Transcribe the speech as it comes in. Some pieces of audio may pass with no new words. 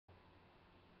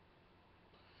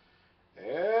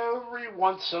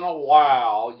once in a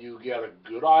while you get a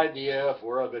good idea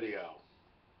for a video.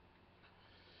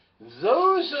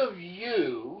 Those of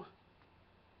you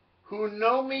who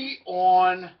know me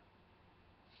on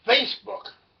Facebook,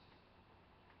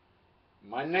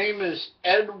 my name is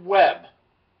Ed Webb.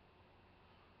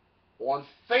 On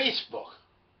Facebook,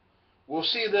 we'll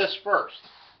see this first.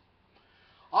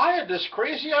 I had this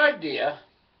crazy idea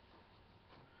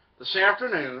this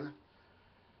afternoon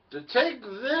to take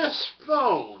this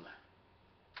phone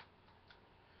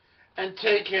and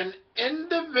take an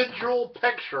individual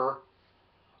picture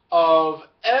of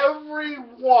every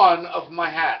one of my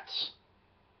hats.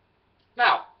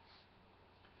 Now,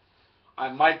 I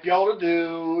might be able to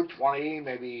do 20,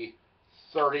 maybe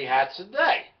 30 hats a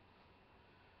day.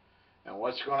 And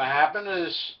what's going to happen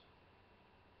is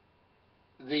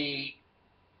the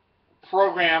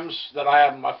programs that I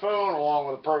have on my phone, along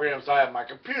with the programs I have on my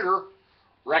computer,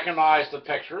 recognize the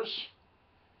pictures,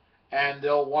 and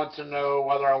they'll want to know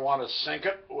whether I want to sync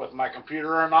it with my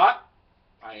computer or not.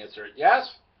 I answer it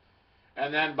yes.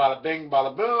 And then bada bing,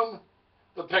 bada boom,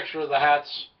 the picture of the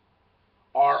hats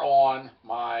are on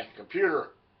my computer.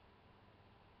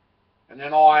 And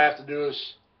then all I have to do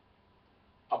is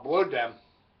upload them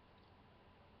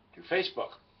to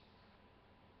Facebook.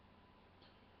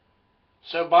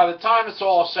 So by the time it's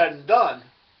all said and done,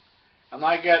 and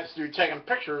I get through taking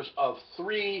pictures of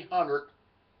 300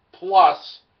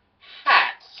 plus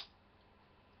hats,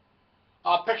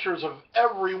 pictures of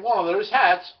every one of those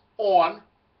hats on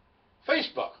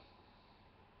Facebook.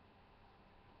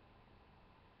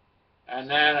 And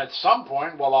then at some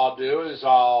point, what I'll do is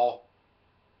I'll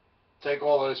take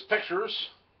all those pictures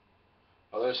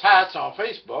of those hats on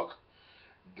Facebook,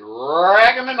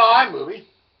 drag them into iMovie,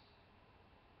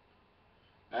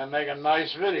 and make a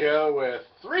nice video with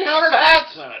 300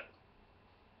 hats in it.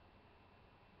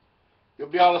 You'll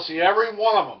be able to see every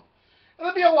one of them.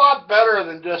 It'll be a lot better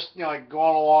than just, like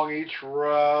going along each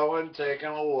row and taking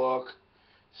a look.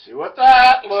 See what the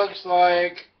hat looks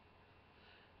like.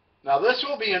 Now this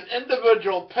will be an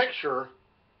individual picture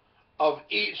of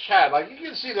each hat. Like you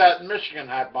can see that Michigan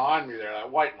hat behind me there,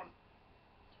 that white one.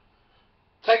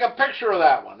 Take a picture of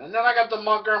that one. And then I got the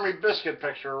Montgomery biscuit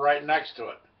picture right next to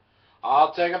it.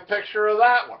 I'll take a picture of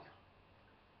that one.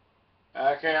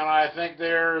 Okay, and I think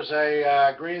there's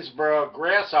a Greensboro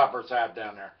Grasshoppers hat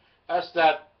down there. That's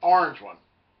that orange one.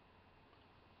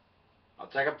 I'll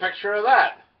take a picture of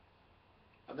that.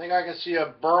 I think I can see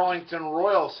a Burlington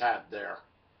Royals hat there.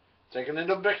 Take an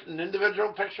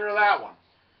individual picture of that one.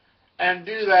 And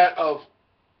do that of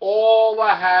all the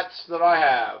hats that I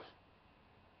have.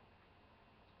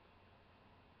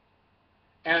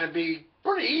 And it'd be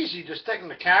pretty easy just taking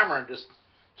the camera and just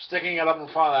sticking it up in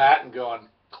front of the hat and going,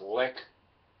 click.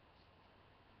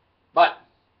 But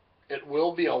it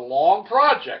will be a long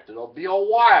project. It'll be a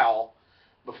while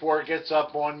before it gets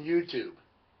up on YouTube.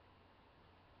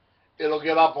 It'll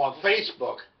get up on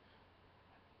Facebook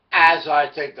as I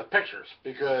take the pictures,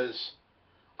 because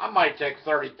I might take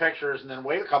 30 pictures and then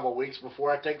wait a couple of weeks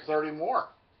before I take 30 more.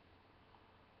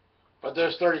 But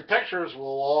those 30 pictures will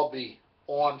all be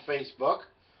on Facebook,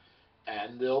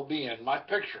 and they'll be in my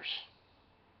pictures,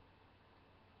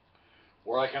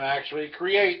 where I can actually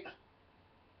create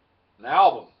an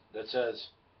album that says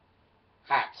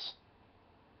hats.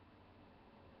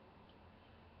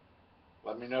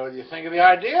 Let me know what you think of the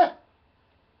idea.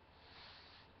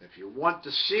 If you want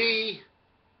to see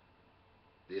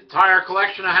the entire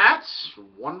collection of hats,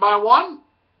 one by one,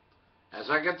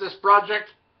 as I get this project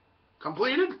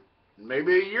completed, in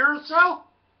maybe a year or so,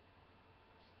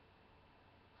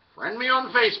 friend me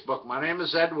on Facebook. My name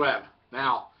is Ed Webb.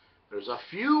 Now, there's a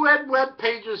few Ed Webb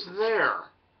pages there.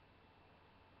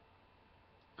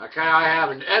 Okay, I have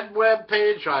an Ed Webb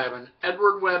page, I have an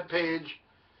Edward Webb page,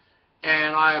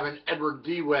 and I have an Edward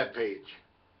D. Webb page.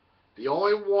 The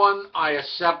only one I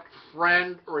accept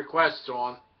friend requests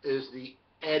on is the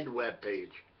Ed Webb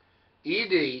page.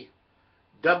 EDWEBB.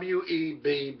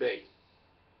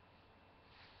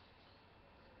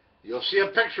 You'll see a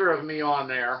picture of me on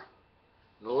there,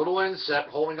 in a little inset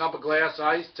holding up a glass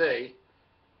iced tea,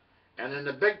 and in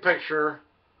the big picture,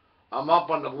 I'm up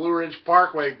on the Blue Ridge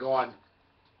Parkway going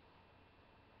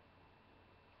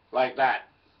like that.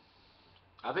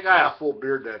 I think I had a full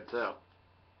beard then too.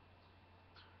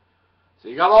 So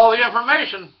you got all the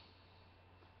information.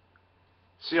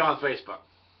 See you on Facebook.